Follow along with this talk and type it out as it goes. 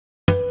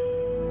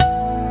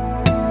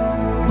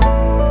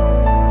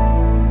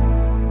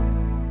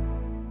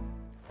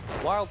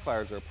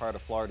Wildfires are a part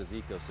of Florida's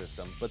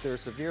ecosystem, but they're a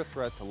severe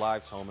threat to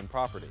lives, home, and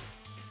property.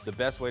 The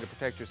best way to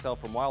protect yourself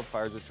from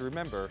wildfires is to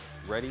remember,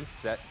 ready,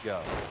 set,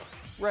 go.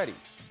 Ready.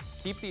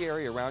 Keep the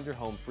area around your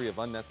home free of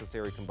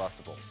unnecessary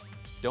combustibles.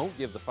 Don't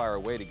give the fire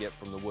away to get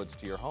from the woods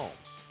to your home.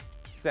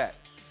 Set.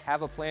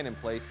 Have a plan in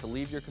place to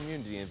leave your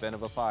community in event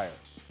of a fire.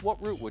 What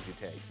route would you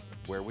take?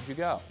 Where would you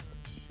go?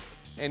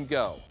 And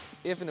go.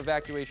 If an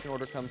evacuation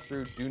order comes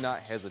through, do not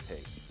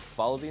hesitate.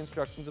 Follow the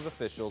instructions of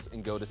officials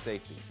and go to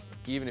safety,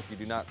 even if you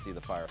do not see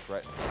the fire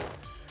threatening.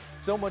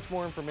 So much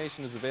more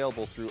information is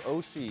available through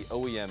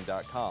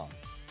OCOEM.com.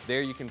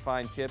 There you can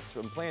find tips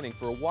and planning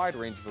for a wide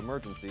range of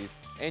emergencies,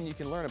 and you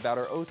can learn about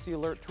our OC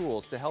Alert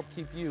tools to help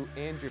keep you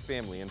and your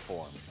family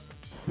informed.